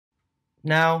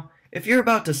Now, if you're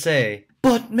about to say,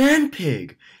 "But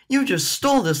Manpig, you just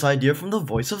stole this idea from the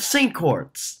voice of Saint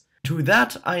Quartz," to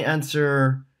that I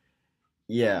answer,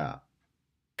 yeah,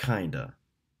 kinda.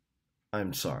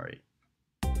 I'm sorry.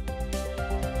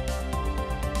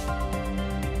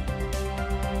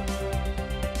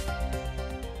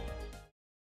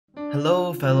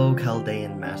 Hello fellow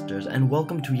Chaldean masters, and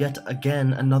welcome to yet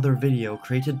again another video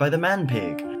created by the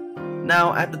Manpig.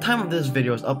 Now, at the time of this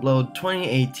video's upload,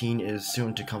 2018 is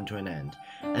soon to come to an end,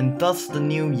 and thus the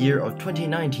new year of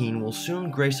 2019 will soon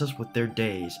grace us with their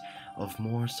days of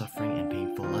more suffering and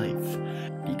painful life.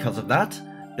 Because of that,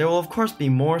 there will of course be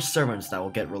more servants that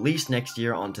will get released next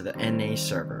year onto the NA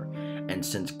server, and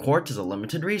since Quartz is a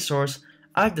limited resource,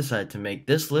 I've decided to make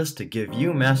this list to give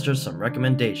you masters some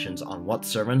recommendations on what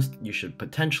servants you should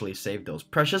potentially save those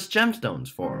precious gemstones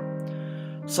for.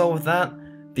 So with that,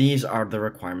 these are the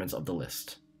requirements of the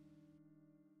list.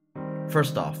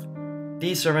 First off,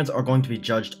 these servants are going to be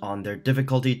judged on their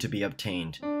difficulty to be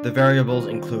obtained. The variables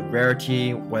include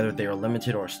rarity, whether they are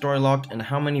limited or story locked, and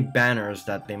how many banners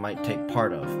that they might take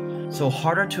part of. So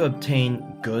harder to obtain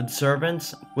good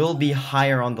servants will be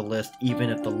higher on the list even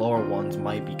if the lower ones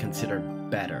might be considered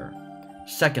better.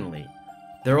 Secondly,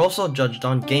 they're also judged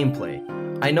on gameplay.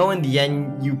 I know in the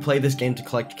end you play this game to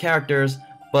collect characters,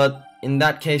 but in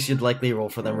that case you'd likely roll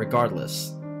for them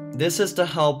regardless. This is to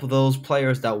help those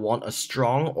players that want a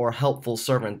strong or helpful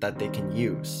servant that they can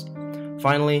use.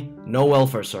 Finally, no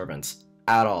welfare servants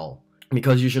at all,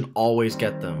 because you should always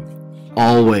get them.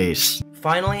 Always.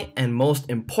 Finally, and most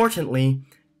importantly,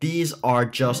 these are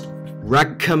just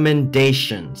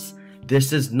recommendations.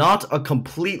 This is not a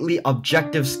completely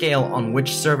objective scale on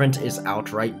which servant is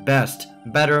outright best,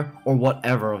 better, or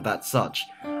whatever of that such.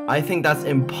 I think that's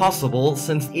impossible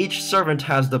since each servant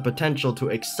has the potential to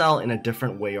excel in a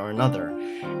different way or another,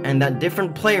 and that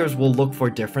different players will look for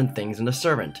different things in a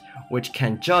servant, which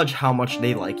can judge how much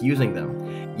they like using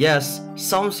them. Yes,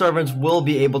 some servants will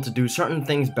be able to do certain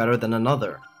things better than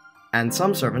another, and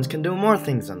some servants can do more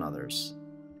things than others.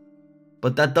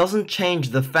 But that doesn't change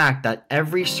the fact that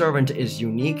every servant is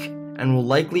unique and will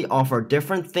likely offer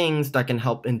different things that can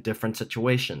help in different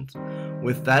situations.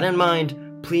 With that in mind,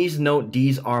 please note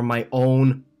these are my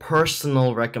own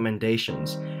personal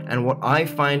recommendations, and what I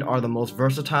find are the most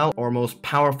versatile or most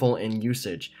powerful in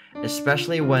usage,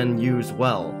 especially when used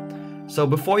well. So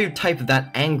before you type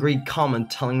that angry comment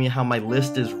telling me how my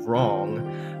list is wrong,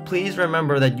 please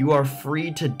remember that you are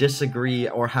free to disagree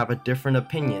or have a different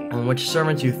opinion on which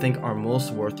servants you think are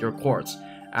most worth your quartz.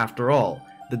 After all,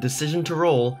 the decision to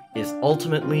roll is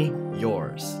ultimately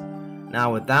yours.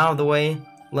 Now with that out of the way,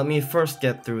 let me first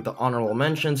get through the honorable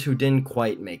mentions who didn't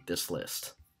quite make this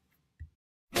list.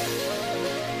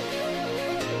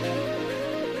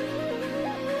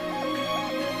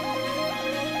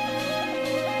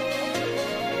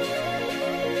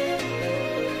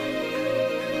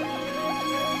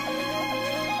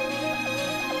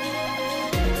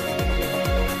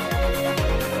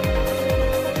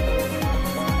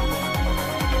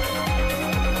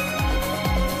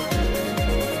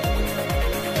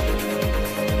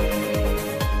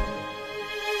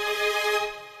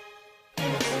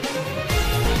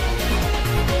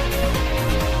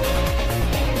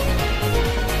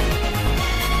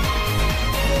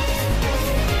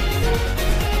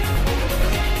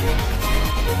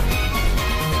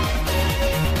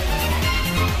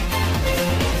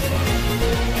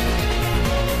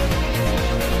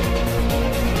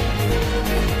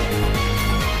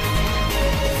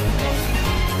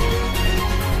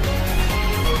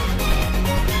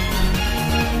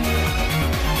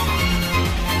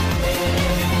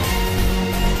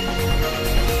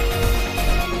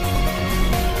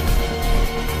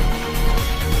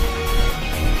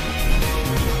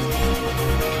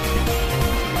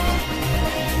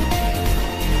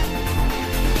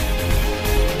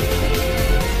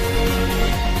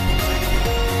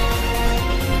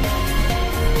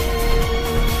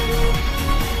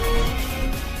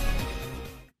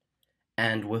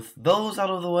 And with those out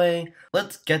of the way,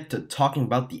 let's get to talking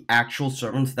about the actual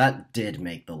servants that did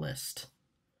make the list.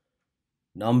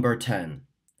 Number 10.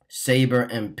 Saber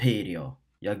Imperio,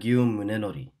 Yagyu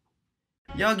Munenori.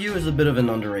 Yagyu is a bit of an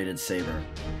underrated Saber.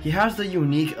 He has the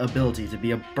unique ability to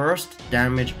be a burst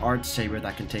damage art Saber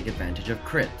that can take advantage of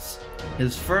crits.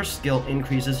 His first skill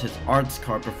increases his arts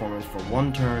card performance for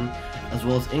 1 turn, as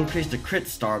well as increase the crit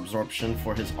star absorption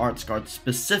for his arts card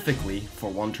specifically for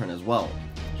 1 turn as well.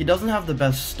 He doesn't have the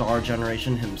best star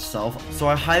generation himself, so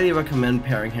I highly recommend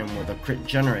pairing him with a crit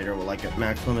generator like a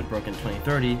Max Limit Broken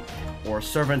 2030 or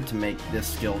Servant to make this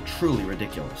skill truly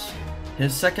ridiculous.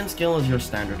 His second skill is your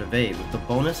standard evade, with the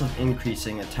bonus of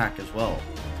increasing attack as well.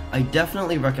 I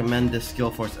definitely recommend this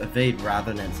skill for its evade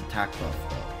rather than its attack buff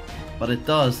though, but it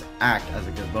does act as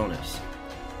a good bonus.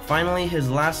 Finally, his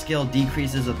last skill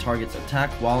decreases a target's attack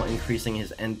while increasing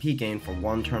his NP gain for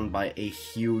one turn by a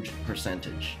huge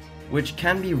percentage, which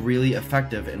can be really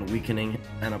effective in weakening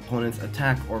an opponent's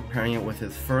attack or pairing it with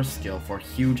his first skill for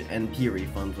huge NP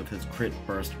refunds with his crit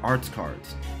burst arts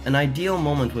cards. An ideal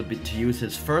moment would be to use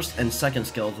his first and second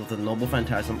skills with the Noble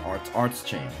Phantasm arts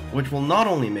chain, which will not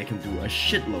only make him do a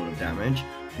shitload of damage,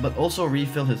 but also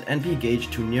refill his NP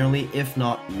gauge to nearly, if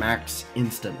not max,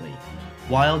 instantly,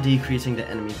 while decreasing the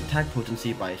enemy's attack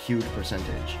potency by a huge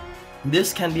percentage.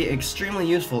 This can be extremely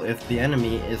useful if the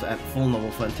enemy is at full Noble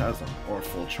Phantasm, or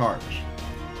full charge.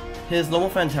 His Noble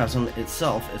Phantasm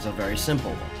itself is a very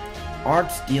simple one.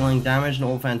 Arts dealing damage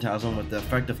Noble Phantasm with the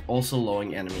effect of also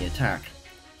lowering enemy attack.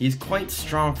 He's quite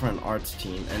strong for an arts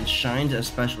team, and shines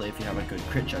especially if you have a good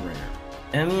crit generator.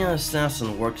 Emiya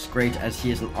Assassin works great as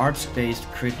he is an arts-based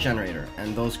crit generator,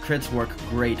 and those crits work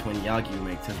great when Yagyu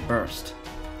makes his burst.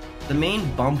 The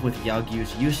main bump with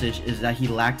Yagyu's usage is that he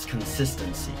lacks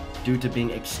consistency, due to being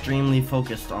extremely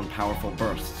focused on powerful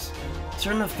bursts.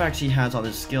 Certain effects he has on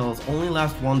his skills only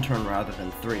last one turn rather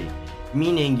than 3,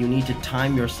 meaning you need to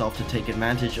time yourself to take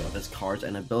advantage of his cards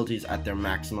and abilities at their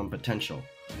maximum potential,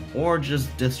 or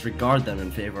just disregard them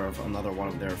in favor of another one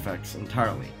of their effects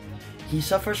entirely. He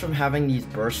suffers from having these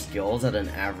burst skills at an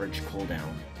average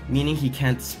cooldown, meaning he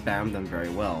can't spam them very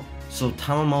well, so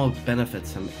Tamamo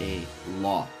benefits him a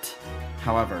lot.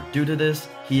 However, due to this,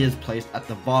 he is placed at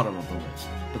the bottom of the list,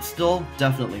 but still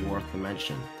definitely worth the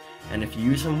mention, and if you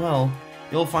use him well,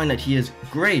 you'll find that he is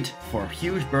great for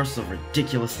huge bursts of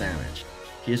ridiculous damage.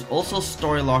 He is also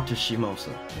story locked to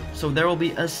Shimosa, so there will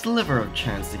be a sliver of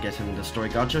chance to get him into story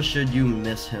gacha should you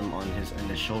miss him on his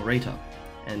initial rate up,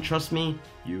 and trust me,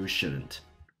 you shouldn't.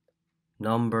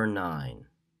 Number 9.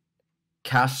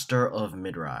 Caster of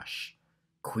Midrash,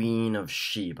 Queen of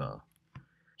Shiba.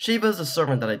 Shiba is a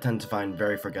servant that I tend to find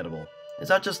very forgettable. Is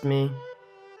that just me?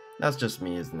 That's just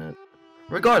me, isn't it?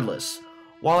 Regardless,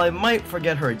 while I might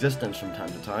forget her existence from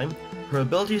time to time, her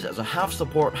abilities as a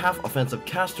half-support, half-offensive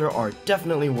caster are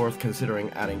definitely worth considering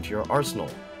adding to your arsenal.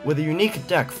 With a unique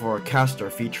deck for a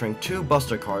caster featuring 2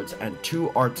 Buster cards and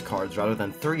 2 Arts cards rather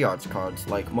than 3 Arts cards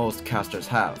like most casters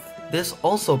have. This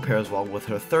also pairs well with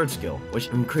her third skill, which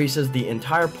increases the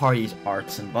entire party's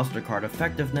Arts and Buster card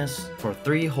effectiveness for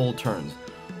 3 whole turns,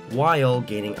 while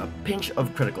gaining a pinch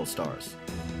of critical stars.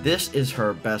 This is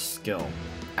her best skill,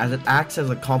 as it acts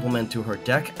as a complement to her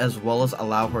deck as well as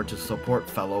allow her to support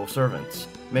fellow servants,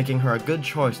 making her a good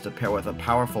choice to pair with a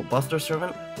powerful Buster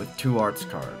servant with 2 Arts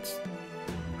cards.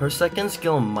 Her second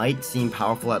skill might seem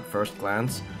powerful at first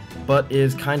glance, but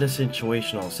is kinda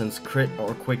situational since crit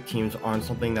or quick teams aren't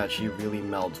something that she really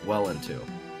melds well into.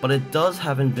 But it does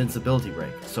have invincibility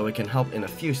break, so it can help in a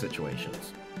few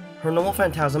situations. Her Noble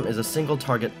Phantasm is a single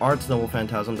target Arts Noble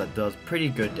Phantasm that does pretty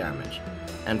good damage,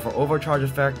 and for overcharge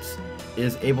effects,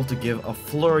 is able to give a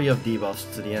flurry of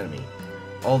debuffs to the enemy,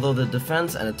 although the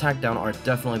defense and attack down are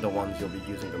definitely the ones you'll be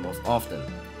using the most often.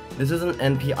 This is an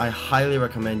NP I highly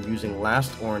recommend using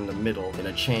last or in the middle in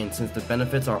a chain since the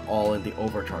benefits are all in the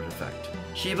overcharge effect.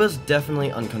 Shiba's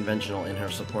definitely unconventional in her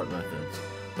support methods,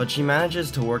 but she manages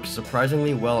to work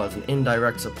surprisingly well as an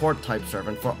indirect support type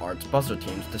servant for Arts Buster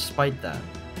teams despite that,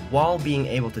 while being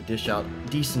able to dish out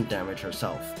decent damage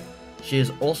herself. She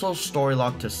is also story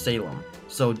locked to Salem,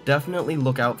 so definitely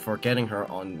look out for getting her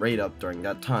on raid up during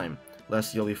that time,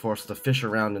 lest you'll be forced to fish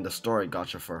around in the story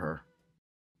gacha for her.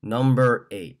 Number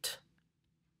 8.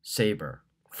 Saber,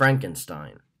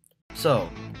 Frankenstein. So,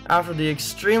 after the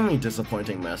extremely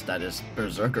disappointing mess that is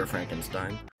Berserker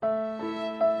Frankenstein,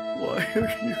 why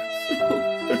are you so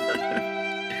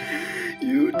bad?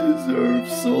 You deserve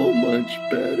so much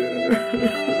better.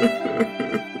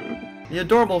 The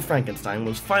adorable Frankenstein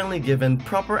was finally given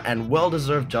proper and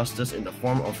well-deserved justice in the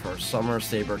form of her Summer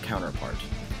Saber counterpart.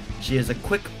 She is a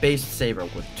quick-based Saber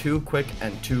with 2 quick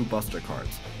and 2 Buster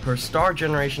cards. Her star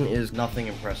generation is nothing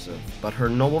impressive, but her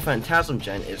Noble Phantasm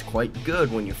gen is quite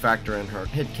good when you factor in her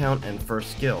hit count and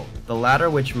first skill, the latter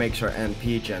which makes her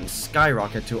NP gen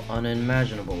skyrocket to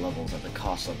unimaginable levels at the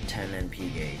cost of 10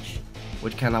 NP gauge,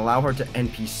 which can allow her to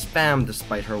NP spam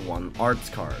despite her 1 Arts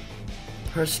card.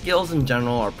 Her skills in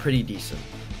general are pretty decent,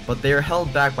 but they are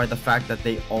held back by the fact that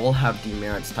they all have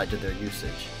demerits tied to their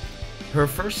usage. Her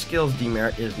first skill's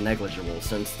demerit is negligible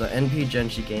since the NP gen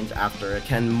she gains after it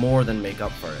can more than make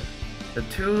up for it. The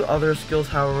 2 other skills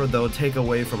however though take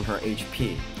away from her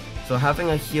HP, so having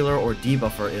a healer or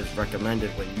debuffer is recommended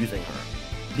when using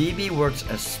her. BB works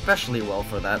especially well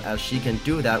for that, as she can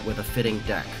do that with a fitting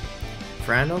deck.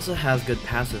 Fran also has good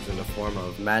passives in the form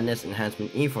of Madness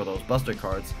Enhancement E for those buster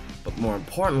cards, but more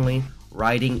importantly,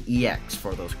 Riding EX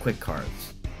for those quick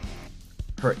cards.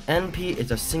 Her NP is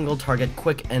a single target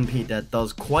quick NP that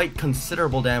does quite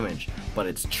considerable damage, but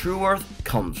its true worth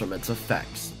comes from its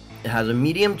effects. It has a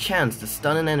medium chance to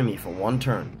stun an enemy for one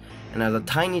turn, and has a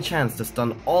tiny chance to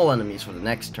stun all enemies for the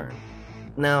next turn.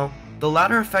 Now, the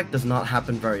latter effect does not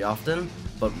happen very often,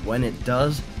 but when it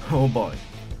does, oh boy,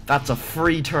 that's a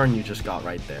free turn you just got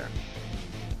right there.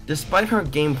 Despite her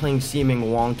gameplay seeming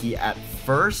wonky at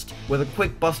first, with a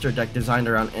quick buster deck designed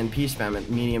around NP spam and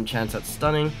medium chance at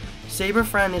stunning, Saber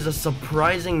Fran is a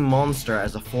surprising monster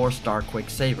as a 4-star quick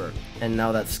saber, and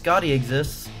now that Scotty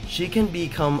exists, she can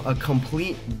become a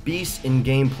complete beast in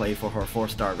gameplay for her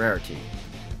 4-star rarity.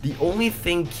 The only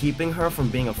thing keeping her from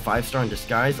being a 5-star in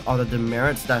disguise are the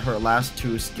demerits that her last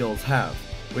 2 skills have,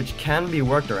 which can be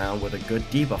worked around with a good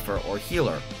debuffer or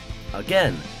healer.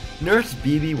 Again, Nurse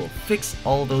BB will fix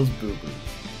all those boo-boos.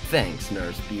 Thanks,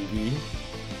 Nurse BB.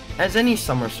 As any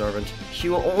Summer Servant, she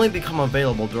will only become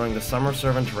available during the Summer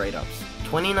Servant raid-ups.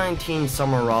 2019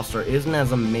 Summer roster isn't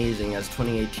as amazing as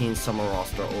 2018 Summer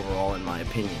roster overall in my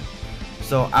opinion.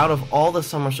 So out of all the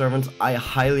Summer Servants, I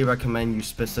highly recommend you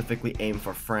specifically aim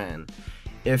for Fran,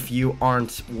 if you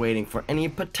aren't waiting for any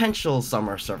potential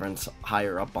Summer Servants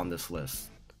higher up on this list.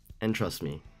 And trust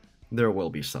me, there will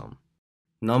be some.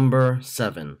 Number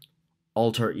 7.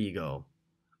 Alter Ego,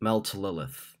 Melt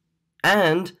Lilith,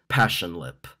 and Passion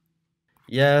Lip.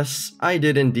 Yes, I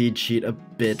did indeed cheat a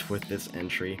bit with this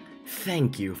entry.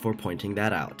 Thank you for pointing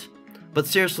that out. But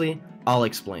seriously, I'll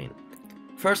explain.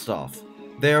 First off,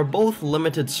 they are both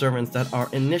limited servants that are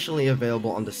initially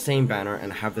available on the same banner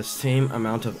and have the same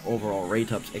amount of overall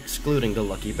rate-ups excluding the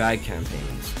Lucky Bag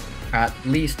campaigns. At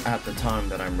least at the time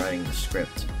that I'm writing the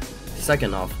script.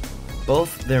 Second off,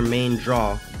 both their main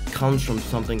draw comes from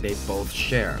something they both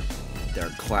share, their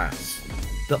class.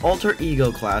 The Alter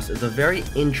Ego class is a very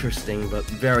interesting but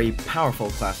very powerful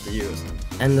class to use,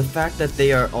 and the fact that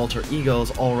they are alter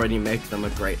egos already makes them a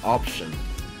great option,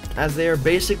 as they are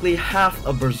basically half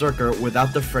a berserker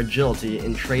without the fragility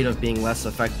in trait of being less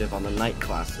effective on the knight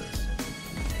classes.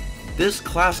 This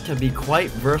class can be quite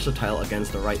versatile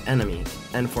against the right enemies,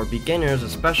 and for beginners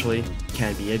especially,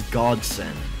 can be a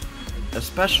godsend,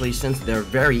 especially since they're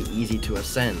very easy to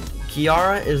ascend.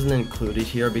 Kiara isn't included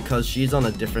here because she's on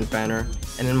a different banner,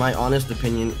 and in my honest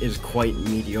opinion is quite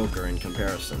mediocre in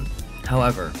comparison.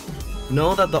 However,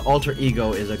 know that the Alter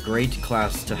Ego is a great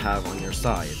class to have on your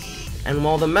side, and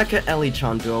while the Mecha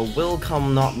Ellie-chan duo will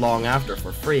come not long after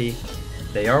for free,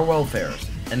 they are welfares,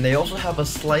 and they also have a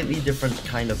slightly different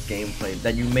kind of gameplay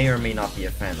that you may or may not be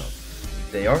a fan of.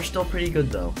 They are still pretty good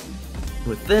though.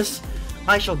 With this,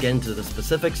 I shall get into the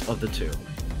specifics of the two.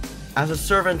 As a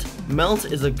servant, Melt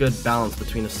is a good balance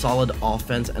between a solid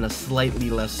offense and a slightly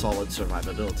less solid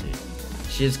survivability.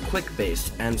 She is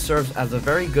quick-based and serves as a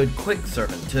very good quick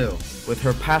servant too, with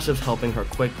her passives helping her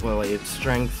quick-related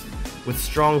strength, with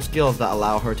strong skills that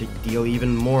allow her to deal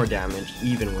even more damage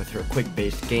even with her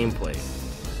quick-based gameplay.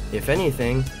 If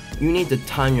anything, you need to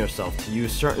time yourself to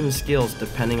use certain skills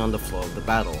depending on the flow of the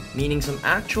battle, meaning some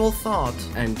actual thought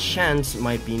and chance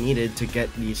might be needed to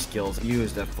get these skills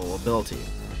used at full ability.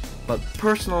 But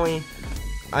personally,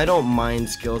 I don't mind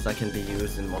skills that can be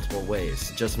used in multiple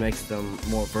ways, just makes them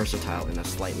more versatile in a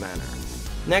slight manner.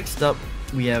 Next up,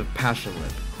 we have Passion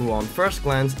Lip, who on first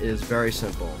glance is very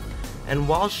simple, and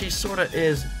while she sorta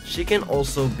is, she can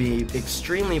also be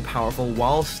extremely powerful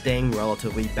while staying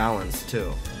relatively balanced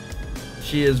too.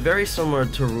 She is very similar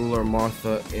to Ruler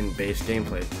Martha in base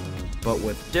gameplay, but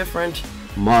with different,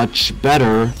 much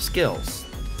better skills.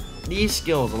 These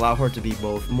skills allow her to be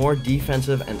both more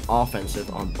defensive and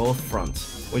offensive on both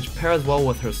fronts, which pairs well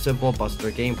with her simple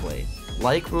buster gameplay.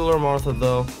 Like Ruler Martha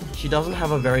though, she doesn't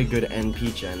have a very good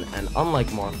NP gen, and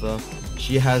unlike Martha,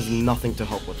 she has nothing to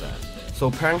help with that. So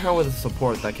pairing her with a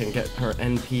support that can get her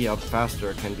NP up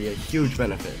faster can be a huge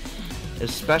benefit,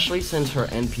 especially since her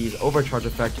NP's overcharge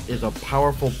effect is a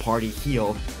powerful party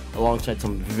heal alongside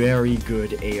some very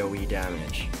good AoE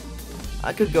damage.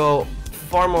 I could go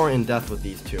far more in depth with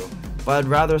these two, but I'd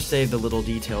rather save the little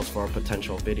details for a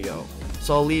potential video,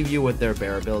 so I'll leave you with their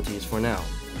bare abilities for now.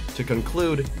 To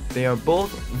conclude, they are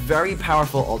both very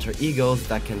powerful alter egos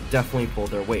that can definitely pull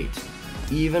their weight,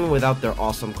 even without their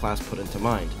awesome class put into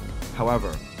mind.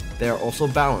 However, they are also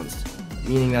balanced,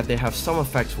 meaning that they have some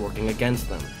effects working against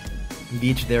them,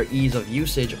 be it their ease of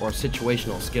usage or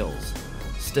situational skills.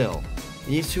 Still,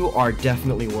 these two are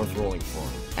definitely worth rolling for,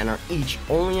 and are each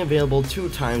only available 2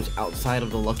 times outside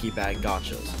of the Lucky Bag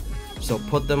gachas. so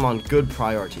put them on good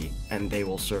priority and they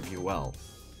will serve you well.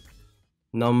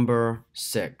 Number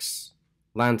 6.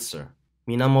 Lancer,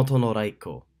 Minamoto no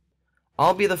Raiko.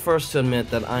 I'll be the first to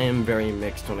admit that I am very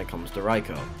mixed when it comes to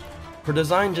Raiko. Her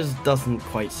design just doesn't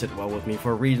quite sit well with me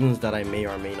for reasons that I may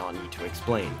or may not need to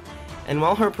explain. And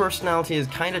while her personality is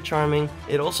kinda charming,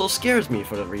 it also scares me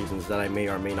for the reasons that I may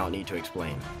or may not need to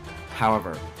explain.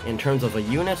 However, in terms of a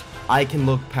unit, I can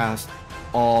look past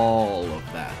all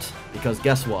of that. Because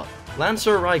guess what?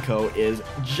 Lancer Raiko is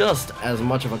just as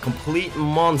much of a complete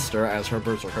monster as her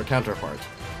Berserker counterpart.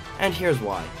 And here's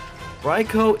why.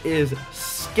 Raiko is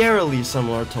scarily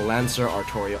similar to Lancer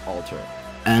Artoria Alter.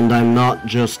 And I'm not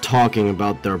just talking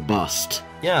about their bust.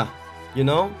 Yeah, you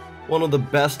know, one of the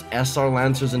best SR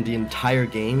Lancers in the entire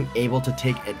game, able to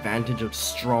take advantage of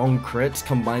strong crits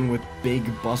combined with big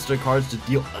buster cards to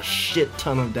deal a shit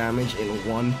ton of damage in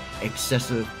one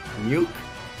excessive nuke?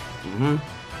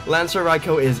 Lancer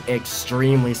Raiko is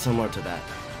extremely similar to that,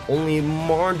 only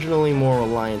marginally more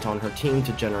reliant on her team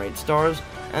to generate stars,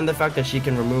 and the fact that she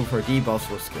can remove her debuffs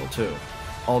with skill 2.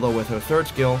 Although with her third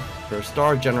skill, her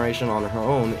star generation on her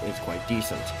own is quite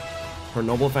decent. Her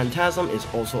Noble Phantasm is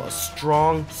also a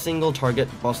strong, single target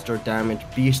buster damage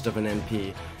beast of an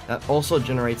NP that also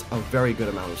generates a very good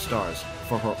amount of stars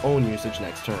for her own usage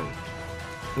next turn.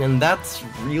 And that's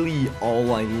really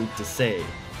all I need to say.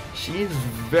 She is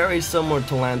very similar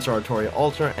to Lancer Artoria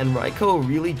Alter, and Raiko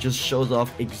really just shows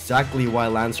off exactly why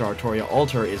Lancer Artoria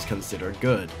Alter is considered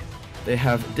good. They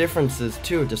have differences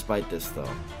too despite this though,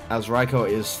 as Raiko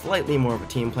is slightly more of a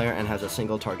team player and has a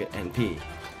single target NP.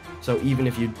 So even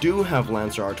if you do have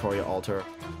Lancer Artoria Alter,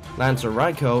 Lancer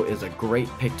Raiko is a great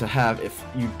pick to have if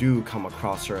you do come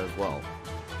across her as well.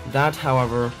 That,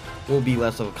 however, will be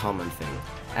less of a common thing,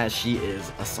 as she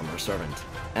is a summer servant,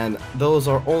 and those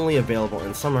are only available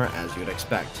in summer as you'd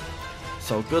expect.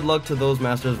 So good luck to those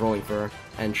masters rolling for her,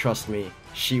 and trust me,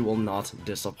 she will not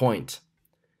disappoint.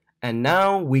 And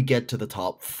now we get to the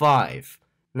top 5.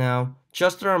 Now,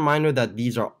 just a reminder that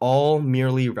these are all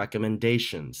merely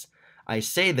recommendations. I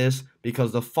say this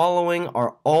because the following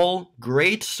are all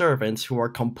great servants who are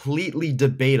completely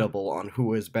debatable on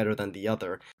who is better than the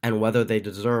other and whether they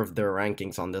deserve their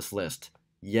rankings on this list.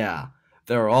 Yeah,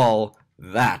 they're all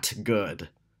that good.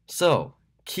 So,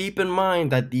 keep in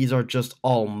mind that these are just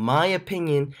all my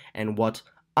opinion and what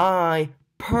I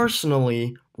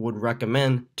personally would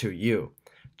recommend to you.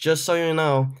 Just so you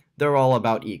know, they're all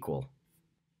about equal.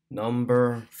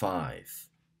 Number 5.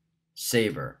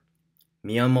 Saber,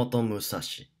 Miyamoto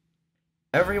Musashi.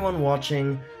 Everyone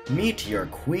watching, meet your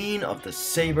queen of the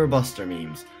Saber Buster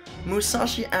memes.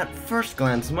 Musashi at first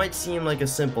glance might seem like a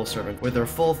simple servant with her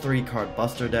full 3-card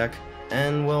Buster deck,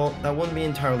 and well, that wouldn't be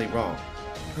entirely wrong.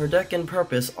 Her deck and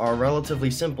purpose are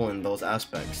relatively simple in those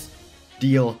aspects.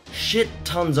 Deal shit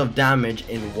tons of damage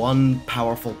in one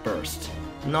powerful burst,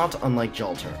 not unlike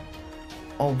Jalter.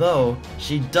 Although,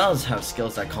 she does have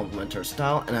skills that complement her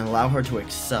style and allow her to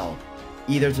excel,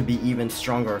 either to be even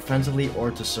stronger offensively or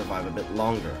to survive a bit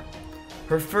longer.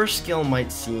 Her first skill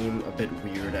might seem a bit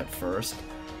weird at first,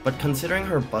 but considering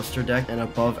her Buster deck and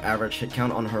above average hit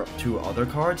count on her 2 other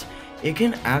cards, it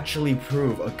can actually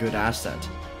prove a good asset.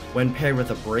 When paired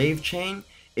with a Brave Chain,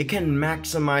 it can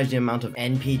maximize the amount of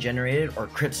NP generated or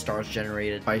crit stars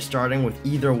generated by starting with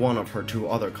either one of her 2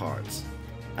 other cards.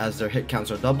 As their hit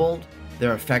counts are doubled,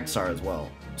 their effects are as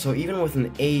well. So even with an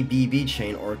ABB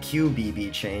chain or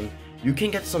QBB chain, you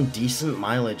can get some decent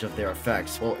mileage of their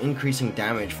effects while increasing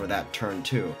damage for that turn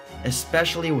too,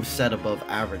 especially with set above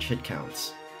average hit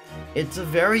counts. It's a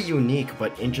very unique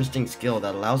but interesting skill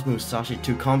that allows Musashi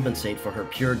to compensate for her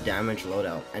pure damage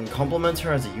loadout and complements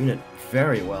her as a unit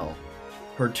very well.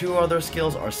 Her 2 other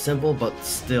skills are simple but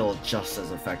still just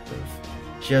as effective.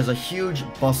 She has a huge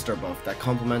Buster buff that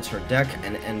complements her deck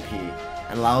and NP,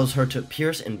 and allows her to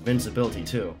pierce invincibility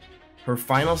too. Her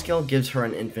final skill gives her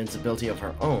an invincibility of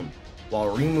her own,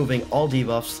 while removing all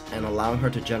debuffs and allowing her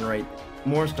to generate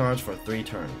more stars for 3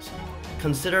 turns.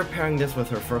 Consider pairing this with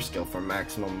her first skill for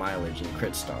maximum mileage and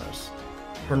crit stars.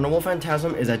 Her Noble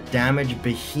Phantasm is a damage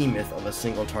behemoth of a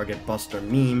single target Buster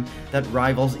meme that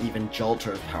rivals even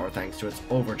Jalter's power thanks to its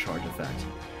overcharge effect.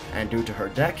 And due to her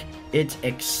deck, it's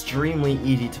extremely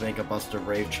easy to make a Buster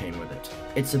Brave Chain with it.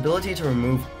 Its ability to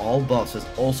remove all buffs is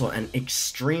also an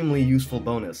extremely useful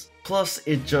bonus. Plus,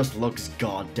 it just looks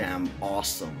goddamn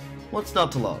awesome. What's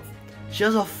not to love? She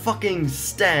has a fucking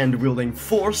stand wielding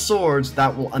 4 swords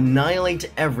that will annihilate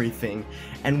everything,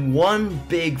 and one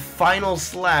big final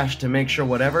slash to make sure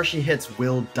whatever she hits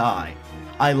will die.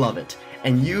 I love it,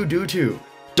 and you do too.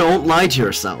 Don't lie to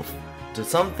yourself. To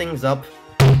sum things up,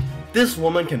 this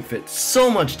woman can fit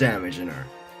so much damage in her.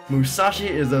 Musashi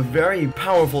is a very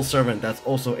powerful servant that's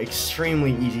also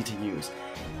extremely easy to use.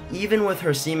 Even with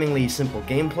her seemingly simple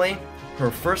gameplay, her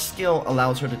first skill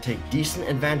allows her to take decent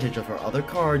advantage of her other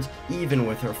cards even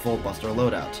with her full buster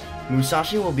loadout.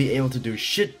 Musashi will be able to do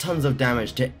shit tons of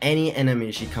damage to any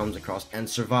enemy she comes across and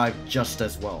survive just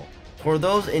as well. For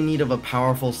those in need of a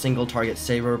powerful single target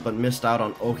Saber but missed out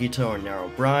on Okita or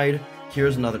Nero Bride,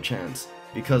 here's another chance,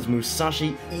 because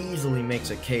Musashi easily makes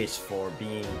a case for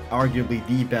being arguably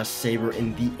the best Saber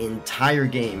in the entire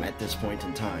game at this point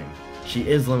in time. She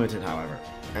is limited, however,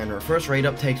 and her first raid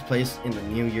up takes place in the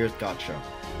New Year's Gacha,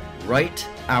 right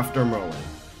after Merlin,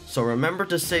 so remember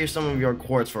to save some of your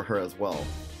quartz for her as well.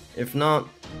 If not,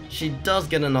 she does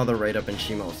get another raid up in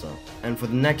Shimosa, and for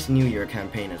the next New Year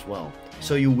campaign as well,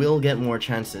 so you will get more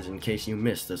chances in case you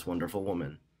miss this wonderful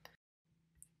woman.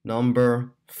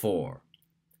 Number 4.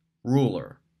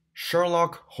 Ruler,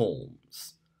 Sherlock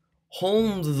Holmes.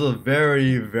 Holmes is a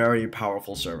very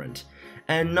powerful servant,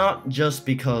 and not just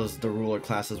because the ruler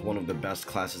class is one of the best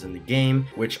classes in the game,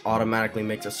 which automatically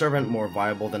makes a servant more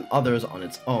viable than others on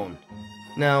its own.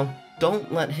 Now,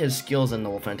 don't let his skills and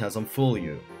Noble Phantasm fool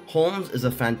you. Holmes is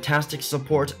a fantastic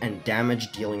support and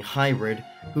damage dealing hybrid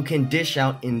who can dish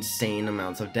out insane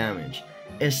amounts of damage,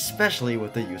 especially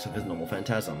with the use of his Noble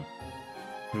Phantasm.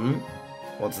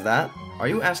 What's that? Are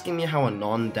you asking me how a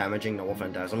non-damaging Noble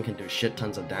Phantasm can do shit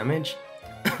tons of damage?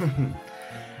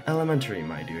 Elementary,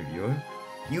 my dear viewer.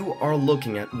 You are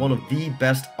looking at one of the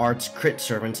best arts crit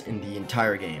servants in the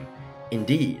entire game.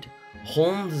 Indeed,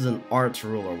 Holmes is an arts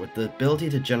ruler with the ability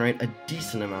to generate a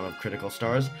decent amount of critical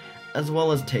stars, as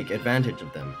well as take advantage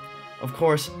of them. Of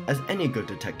course, as any good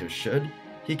detective should,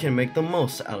 he can make the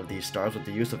most out of these stars with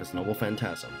the use of his Noble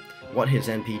Phantasm. What his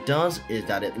NP does is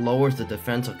that it lowers the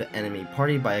defense of the enemy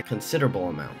party by a considerable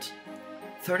amount.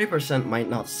 30% might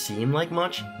not seem like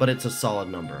much, but it's a solid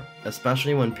number,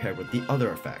 especially when paired with the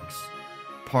other effects.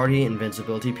 Party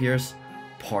Invincibility Pierce,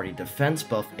 Party Defense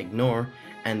Buff Ignore,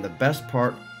 and the best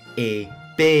part, a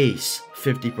base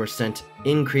 50%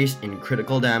 increase in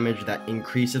critical damage that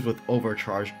increases with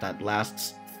overcharge that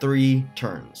lasts 3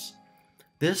 turns.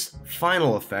 This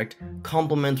final effect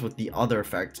complements with the other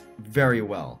effects very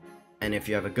well, and if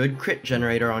you have a good crit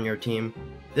generator on your team,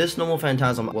 this Noble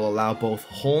Phantasm will allow both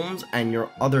Holmes and your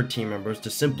other team members to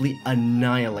simply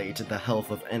annihilate the health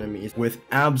of enemies with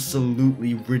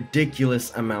absolutely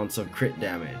ridiculous amounts of crit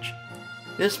damage.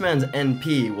 This man's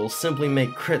NP will simply make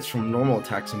crits from normal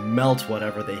attacks melt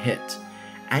whatever they hit,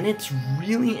 and it's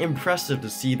really impressive to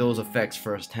see those effects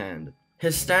firsthand.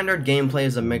 His standard gameplay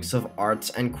is a mix of arts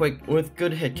and quick with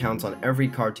good hit counts on every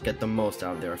card to get the most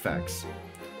out of their effects.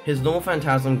 His Noble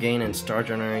Phantasm gain and star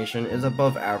generation is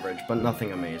above average, but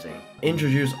nothing amazing.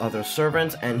 Introduce other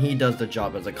servants and he does the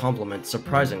job as a complement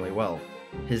surprisingly well.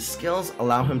 His skills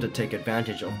allow him to take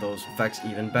advantage of those effects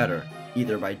even better,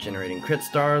 either by generating crit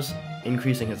stars,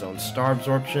 increasing his own star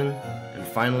absorption, and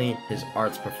finally his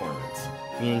arts performance,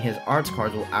 meaning his arts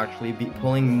cards will actually be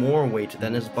pulling more weight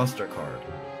than his buster card,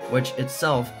 which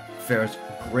itself fares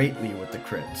greatly with the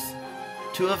crits.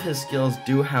 2 of his skills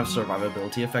do have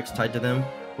survivability effects tied to them,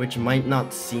 which might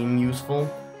not seem useful,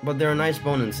 but they're a nice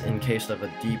bonus in case of a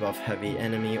debuff heavy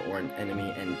enemy or an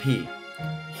enemy NP.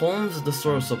 Holmes is the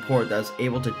sort of support that is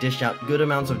able to dish out good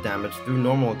amounts of damage through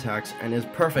normal attacks and is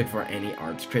perfect for any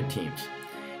arts crit teams.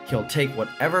 He'll take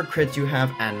whatever crits you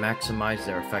have and maximize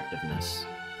their effectiveness.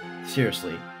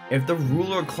 Seriously, if the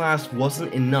ruler class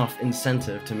wasn't enough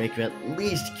incentive to make you at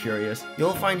least curious,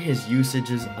 you'll find his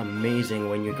usages amazing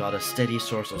when you got a steady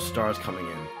source of stars coming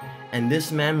in. And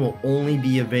this man will only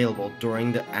be available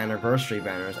during the anniversary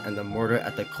banners and the murder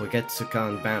at the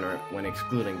Kogetsukan banner when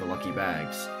excluding the lucky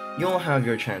bags. You'll have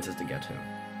your chances to get him.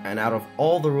 And out of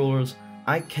all the rulers,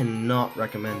 I cannot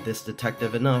recommend this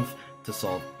detective enough to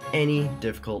solve any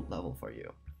difficult level for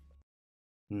you.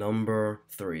 Number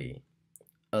 3.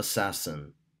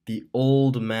 Assassin, the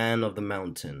Old Man of the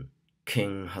Mountain,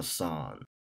 King Hassan.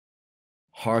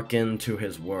 Hearken to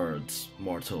his words,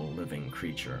 mortal living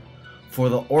creature, for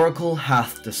the oracle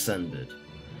hath descended.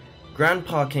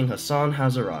 Grandpa King Hassan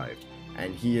has arrived,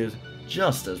 and he is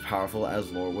just as powerful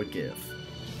as lore would give.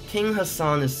 King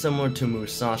Hassan is similar to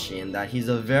Musashi in that he's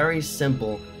a very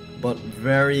simple but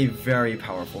very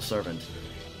powerful servant,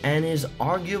 and is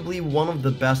arguably one of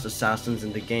the best assassins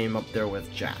in the game up there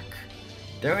with Jack.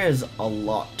 There is a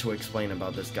lot to explain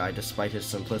about this guy despite his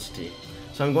simplicity,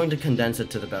 so I'm going to condense it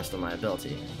to the best of my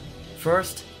ability.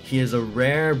 First, he is a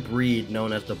rare breed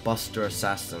known as the Buster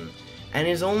Assassin, and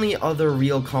his only other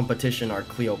real competition are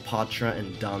Cleopatra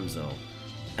and Danzo.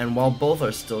 And while both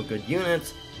are still good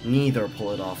units, neither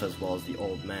pull it off as well as the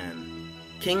Old Man.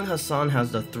 King Hassan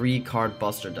has the 3-card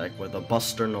Buster deck with a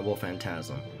Buster Noble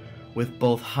Phantasm, with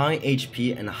both high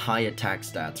HP and high attack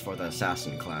stats for the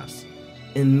assassin class.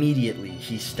 Immediately,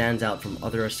 he stands out from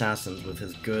other assassins with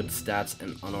his good stats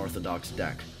and unorthodox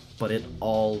deck, but it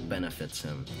all benefits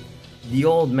him. The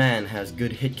old man has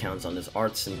good hit counts on his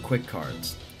arts and quick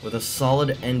cards, with a solid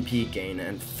NP gain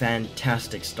and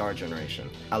fantastic star generation,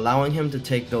 allowing him to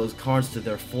take those cards to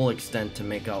their full extent to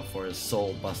make up for his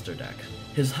sole Buster deck.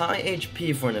 His high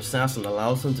HP for an assassin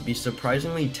allows him to be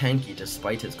surprisingly tanky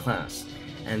despite his class,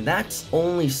 and that's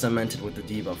only cemented with the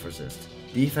debuff resist,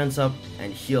 defense up,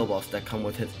 and heal buffs that come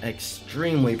with his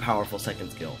extremely powerful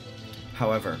second skill.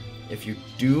 However, if you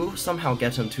do somehow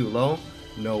get him too low,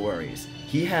 no worries.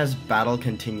 He has Battle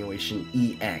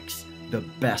Continuation EX, the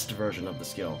best version of the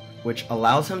skill, which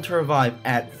allows him to revive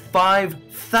at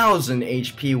 5,000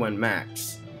 HP when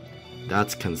max.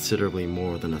 That's considerably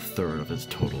more than a third of his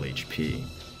total HP.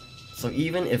 So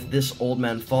even if this old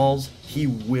man falls, he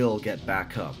will get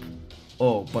back up.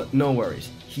 Oh, but no worries,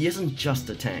 he isn't just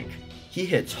a tank. He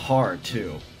hits hard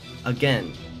too.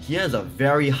 Again, he has a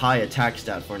very high attack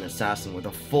stat for an assassin with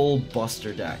a full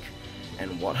Buster deck.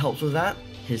 And what helps with that?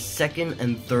 His second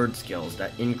and third skills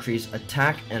that increase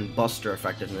attack and Buster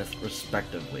effectiveness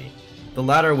respectively. The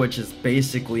latter which is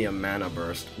basically a mana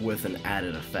burst with an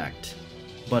added effect.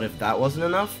 But if that wasn't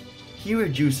enough, he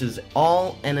reduces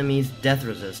all enemies' death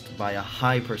resist by a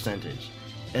high percentage,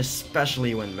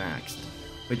 especially when maxed,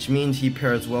 which means he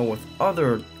pairs well with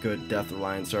other good death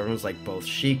reliant servants like both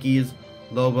Shiki's,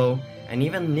 Lobo, and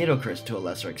even Nidokris to a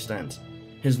lesser extent.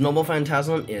 His Noble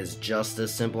Phantasm is just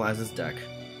as simple as his deck,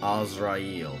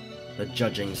 Azrael, the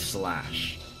Judging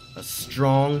Slash. A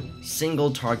strong,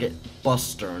 single target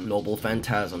Buster Noble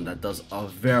Phantasm that does a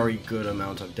very good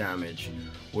amount of damage,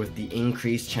 with the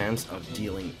increased chance of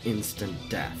dealing instant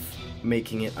death,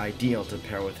 making it ideal to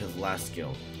pair with his last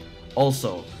skill.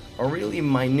 Also, a really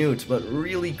minute but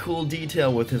really cool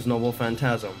detail with his Noble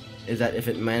Phantasm is that if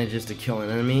it manages to kill an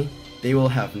enemy, they will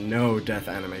have no death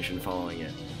animation following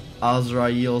it.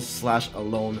 Azrael's Slash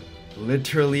alone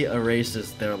literally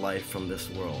erases their life from this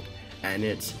world, and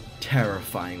it's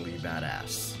terrifyingly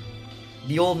badass.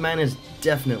 The old man is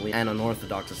definitely an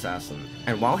unorthodox assassin,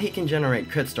 and while he can generate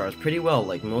crit stars pretty well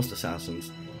like most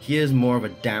assassins, he is more of a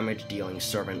damage dealing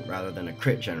servant rather than a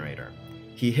crit generator.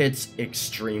 He hits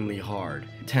extremely hard,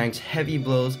 tanks heavy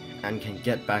blows, and can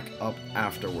get back up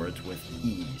afterwards with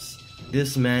ease.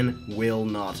 This man will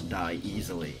not die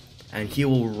easily, and he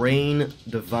will rain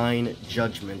divine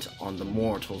judgment on the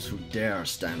mortals who dare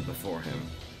stand before him.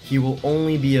 He will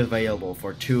only be available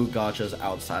for 2 gachas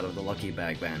outside of the Lucky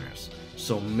Bag banners,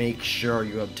 so make sure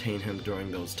you obtain him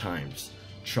during those times.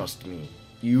 Trust me,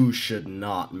 you should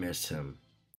not miss him.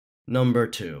 Number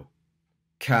 2.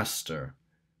 Caster.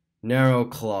 Nero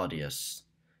Claudius.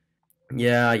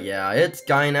 Yeah, it's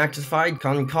Gynactified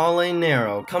Concale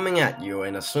Nero coming at you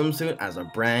in a swimsuit as a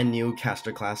brand new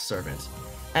caster class servant.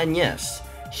 And yes,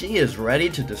 she is ready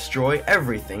to destroy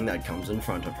everything that comes in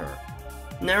front of her.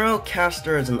 Nero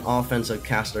Caster is an offensive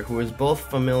caster who is both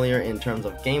familiar in terms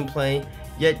of gameplay,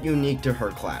 yet unique to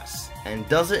her class, and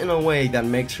does it in a way that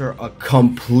makes her a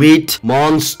complete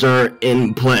monster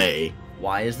in play.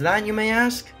 Why is that, you may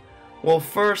ask? Well,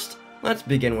 first, let's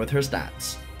begin with her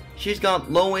stats. She's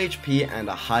got low HP and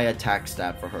a high attack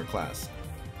stat for her class.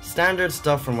 Standard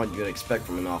stuff from what you'd expect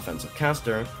from an offensive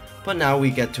caster, but now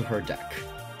we get to her deck.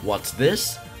 What's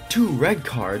this? 2 red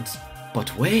cards?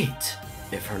 But wait!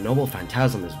 If her Noble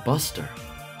Phantasm is Buster.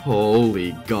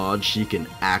 Holy god, she can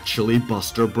actually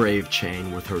Buster Brave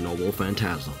Chain with her Noble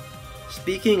Phantasm.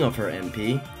 Speaking of her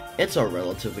NP, it's a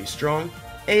relatively strong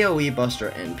AoE Buster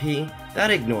NP that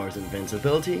ignores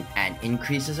invincibility and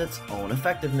increases its own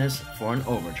effectiveness for an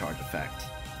overcharge effect.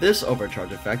 This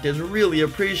overcharge effect is really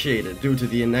appreciated due to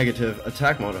the negative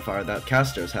attack modifier that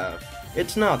casters have.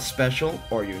 It's not special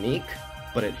or unique,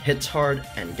 but it hits hard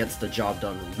and gets the job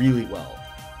done really well.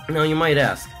 Now you might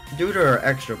ask, due to her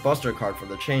extra Buster card for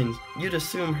the chains, you'd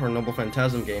assume her Noble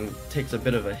Phantasm gain takes a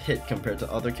bit of a hit compared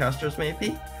to other casters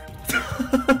maybe?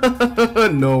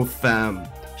 No fam.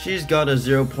 She's got a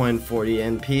 0.40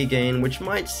 NP gain, which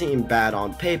might seem bad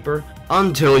on paper,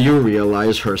 until you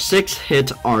realize her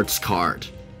 6-hit arts card.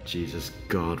 Jesus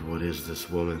God, what is this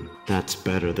woman? That's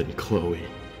better than Chloe.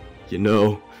 You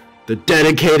know, the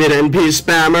dedicated NP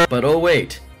spammer! But oh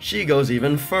wait, she goes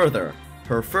even further.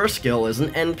 Her first skill is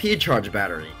an NP charge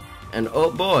battery, and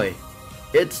oh boy,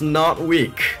 it's not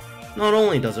weak. Not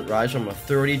only does it rise from a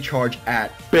 30 charge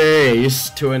at base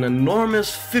to an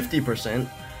enormous 50%,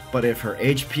 but if her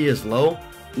HP is low,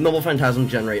 Noble Phantasm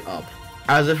generate up.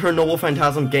 As if her Noble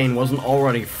Phantasm gain wasn't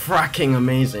already fracking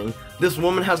amazing, this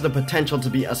woman has the potential to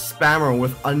be a spammer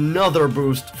with another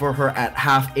boost for her at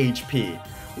half HP.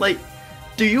 Like,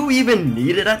 do you even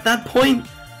need it at that point?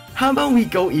 How about we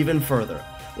go even further?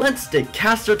 Let's stick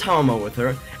Caster Tamamo with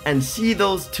her and see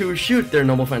those two shoot their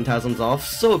Noble Phantasms off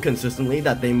so consistently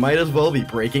that they might as well be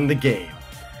breaking the game.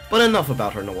 But enough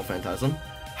about her Noble Phantasm.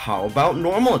 How about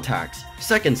normal attacks?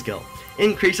 Second skill,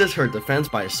 increases her defense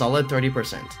by a solid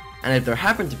 30%. And if there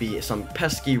happen to be some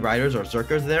pesky riders or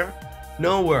zerkers there,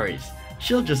 no worries,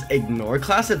 she'll just ignore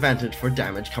class advantage for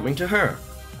damage coming to her.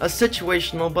 A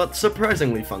situational but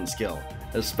surprisingly fun skill,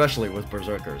 especially with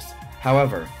berserkers.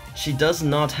 However, she does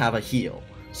not have a heal,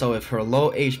 so if her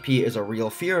low HP is a real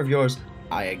fear of yours,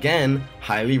 I again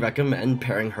highly recommend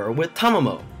pairing her with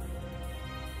Tamamo.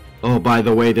 Oh, by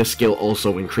the way, this skill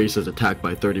also increases attack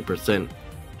by 30%.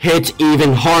 Hit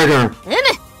even harder!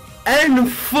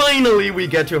 And finally we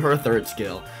get to her third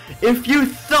skill. If you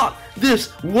thought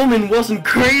this woman wasn't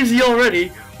crazy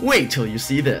already, wait till you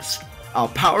see this. A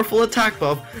powerful attack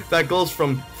buff that goes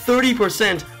from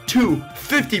 30% to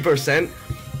 50%,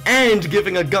 and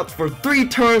giving a guts for 3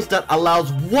 turns that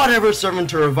allows whatever servant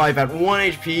to revive at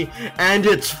 1 HP, and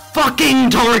it's fucking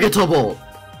targetable!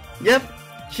 Yep,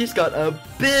 she's got a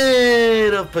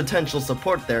bit of potential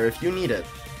support there if you need it.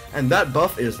 And that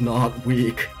buff is not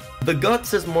weak. The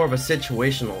guts is more of a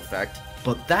situational effect,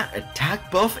 but that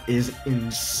attack buff is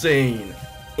insane.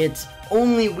 Its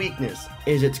only weakness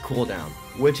is its cooldown,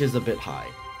 which is a bit high.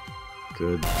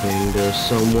 Good thing there's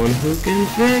someone who can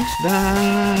fix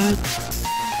that.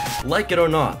 Like it or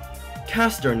not,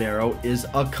 Caster Nero is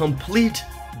a complete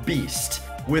beast,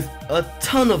 with a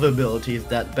ton of abilities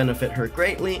that benefit her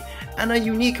greatly, and a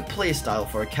unique playstyle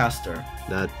for a caster.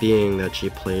 That being that she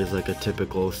plays like a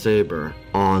typical Saber,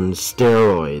 on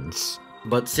steroids.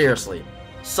 But seriously,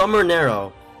 Summer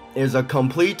Nero is a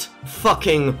complete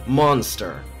fucking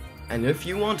monster. And if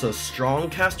you want a strong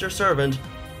caster servant,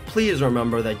 please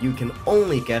remember that you can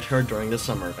only get her during the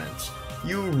summer events.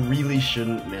 You really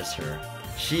shouldn't miss her.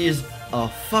 She's a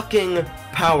fucking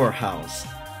powerhouse,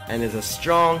 and is a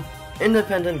strong,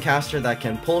 independent caster that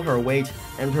can pull her weight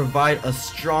and provide a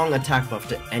strong attack buff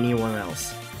to anyone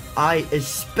else. I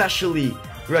especially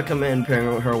recommend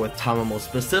pairing her with Tamamo,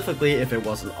 specifically if it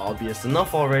wasn't obvious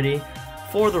enough already,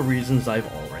 for the reasons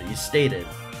I've already stated.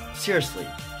 Seriously,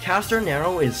 Caster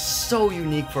Nero is so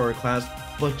unique for her class,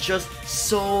 but just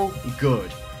so good,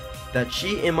 that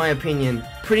she, in my opinion,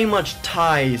 pretty much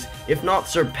ties, if not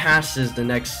surpasses, the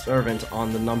next servant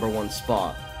on the #1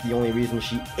 spot. The only reason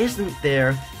she isn't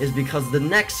there is because the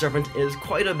next servant is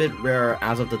quite a bit rarer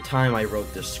as of the time I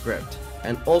wrote this script,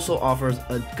 and also offers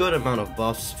a good amount of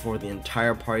buffs for the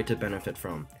entire party to benefit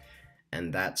from.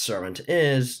 And that servant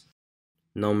is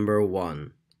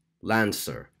 #1,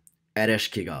 Lancer,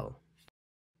 Eresh Kigal.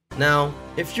 Now,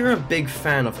 if you're a big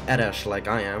fan of Eresh like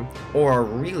I am, or are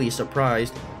really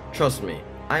surprised, trust me,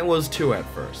 I was too at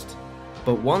first.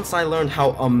 But once I learned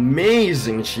how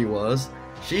amazing she was,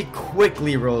 she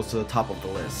quickly rose to the top of the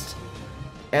list.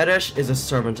 Eresh is a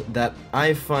servant that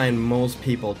I find most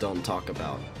people don't talk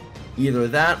about. Either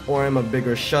that, or I'm a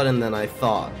bigger shut-in than I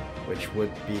thought, which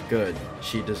would be good.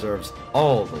 She deserves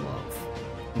all the love.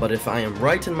 But if I am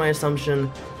right in my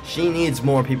assumption, she needs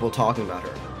more people talking about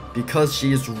her, because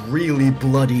she's really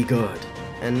bloody good,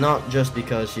 and not just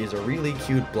because she's a really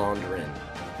cute blonde Rin.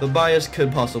 The bias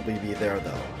could possibly be there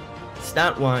though.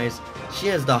 Stat-wise, she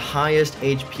has the highest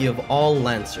HP of all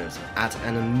Lancers at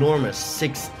an enormous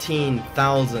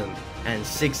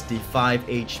 16,065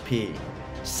 HP,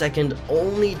 second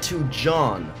only to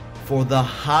John for the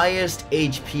highest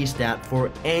HP stat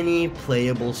for any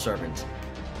playable servant.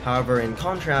 However, in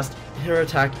contrast, her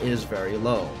attack is very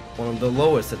low, one of the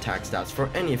lowest attack stats for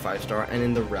any 5-star and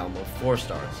in the realm of 4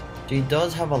 stars. She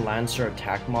does have a Lancer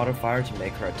attack modifier to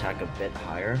make her attack a bit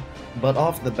higher, but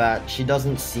off the bat, she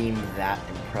doesn't seem that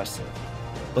impressive.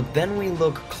 But then we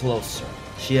look closer.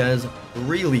 She has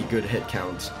really good hit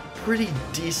counts, pretty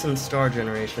decent star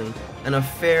generation, and a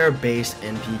fair base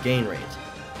NP gain rate.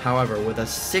 However, with a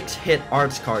 6-hit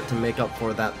arts card to make up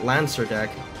for that Lancer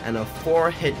deck, and a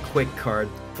 4-hit quick card,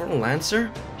 for Lancer,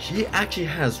 she actually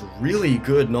has really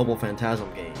good Noble Phantasm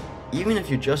gain, even if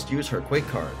you just use her quick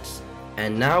cards.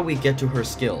 And now we get to her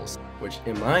skills, which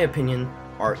in my opinion,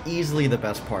 are easily the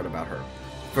best part about her.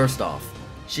 First off,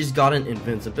 she's got an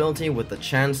invincibility with the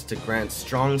chance to grant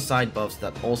strong side buffs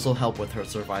that also help with her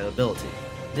survivability.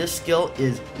 This skill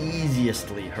is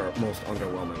easily her most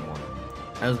underwhelming one,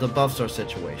 as the buffs are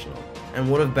situational, and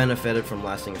would have benefited from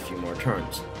lasting a few more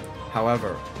turns.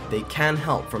 However, they can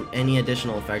help from any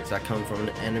additional effects that come from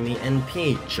an enemy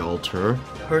NP, Jolter.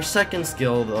 Her second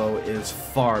skill though is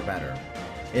far better.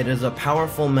 It is a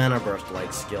powerful mana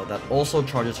burst-like skill that also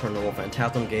charges her Noble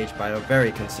Phantasm gauge by a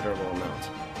very considerable amount.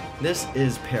 This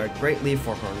is paired greatly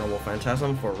for her Noble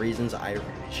Phantasm for reasons I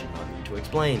really should not need to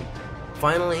explain.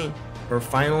 Finally, her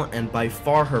final and by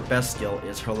far her best skill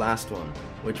is her last one,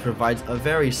 which provides a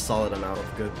very solid amount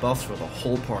of good buffs for the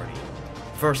whole party.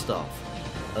 First off,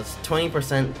 a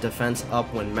 20% defense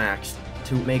up when maxed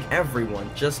to make everyone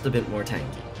just a bit more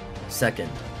tanky. Second,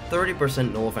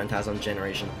 30% Noble Phantasm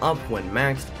generation up when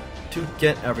maxed to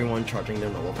get everyone charging their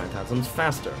Noble Phantasms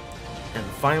faster. And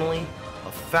finally,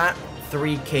 a fat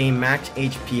 3k max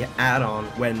HP add-on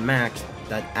when maxed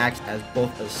that acts as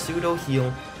both a pseudo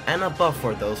heal and a buff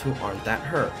for those who aren't that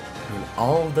hurt, and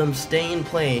all of them stay in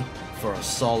play for a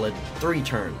solid 3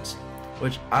 turns,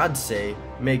 which I'd say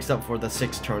makes up for the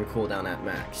 6 turn cooldown at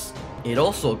max. It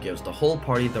also gives the whole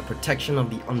party the protection of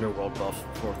the underworld buff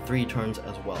for 3 turns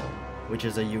as well, which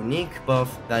is a unique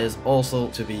buff that is also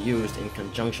to be used in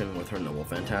conjunction with her Noble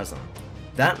Phantasm.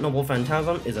 That Noble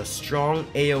Phantasm is a strong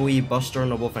AoE Buster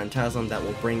Noble Phantasm that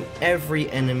will bring every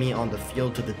enemy on the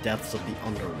field to the depths of the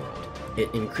underworld.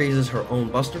 It increases her own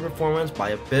Buster performance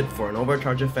by a bit for an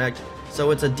overcharge effect,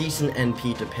 so it's a decent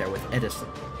NP to pair with Edison,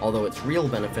 although its real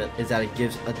benefit is that it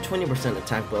gives a 20%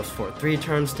 attack buff for 3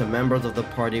 turns to members of the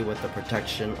party with the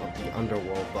protection of the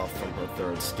underworld buff from her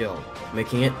 3rd skill,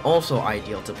 making it also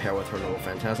ideal to pair with her Noble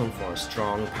Phantasm for a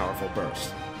strong, powerful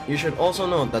burst. You should also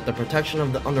note that the protection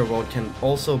of the underworld can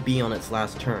also be on its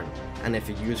last turn, and if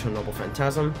you use her Noble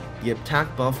Phantasm, the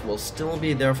attack buff will still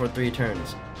be there for 3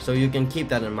 turns, so you can keep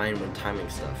that in mind when timing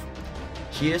stuff.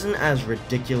 She isn't as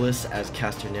ridiculous as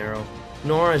Caster Nero,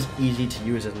 nor as easy to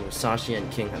use as Musashi and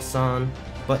King Hassan,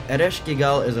 but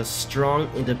Ereshkigal is a strong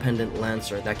independent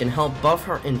lancer that can help buff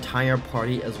her entire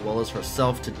party as well as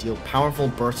herself to deal powerful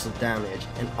bursts of damage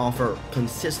and offer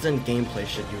consistent gameplay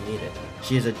should you need it.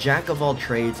 She is a jack of all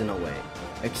trades in a way,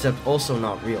 except also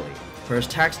not really. Her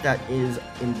attack stat is,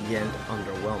 in the end,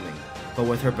 underwhelming, but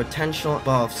with her potential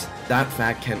buffs, that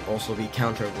fact can also be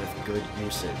countered with good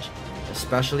usage,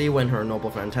 especially when her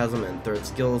Noble Phantasm and 3rd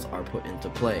skills are put into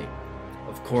play.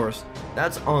 Of course,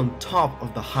 that's on top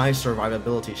of the high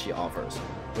survivability she offers,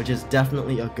 which is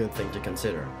definitely a good thing to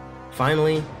consider.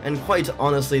 Finally, and quite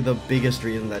honestly the biggest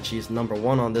reason that she's number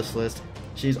 1 on this list,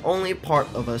 she's only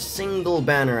part of a single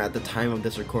banner at the time of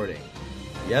this recording.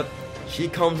 Yep, she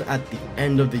comes at the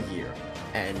end of the year,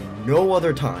 and no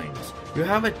other times. You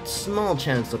have a small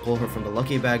chance to pull her from the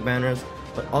Lucky Bag banners,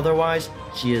 but otherwise,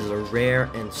 she is a rare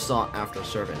and sought after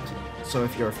servant. So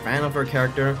if you're a fan of her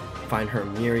character, find her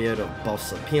myriad of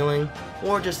buffs appealing,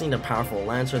 or just need a powerful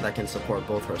lancer that can support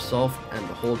both herself and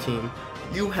the whole team,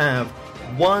 you have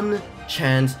one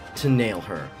chance to nail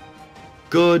her.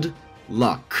 Good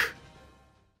luck!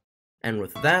 And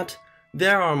with that,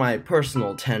 there are my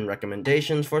personal 10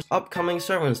 recommendations for upcoming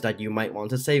servants that you might want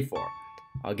to save for.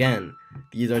 Again,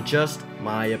 these are just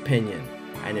my opinion,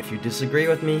 and if you disagree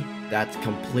with me, that's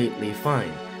completely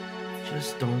fine.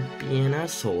 Just don't be an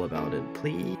asshole about it,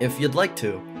 please. If you'd like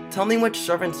to, tell me which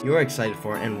servants you're excited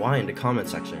for and why in the comment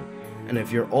section. And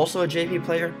if you're also a JP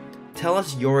player, tell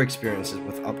us your experiences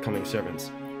with upcoming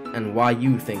servants, and why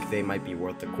you think they might be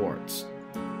worth the quartz.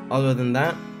 Other than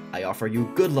that, I offer you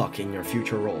good luck in your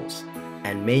future roles,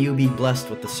 and may you be blessed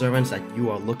with the servants that you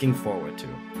are looking forward to.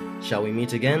 Shall we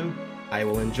meet again? I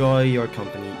will enjoy your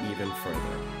company even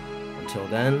further. Until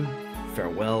then,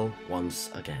 farewell once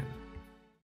again.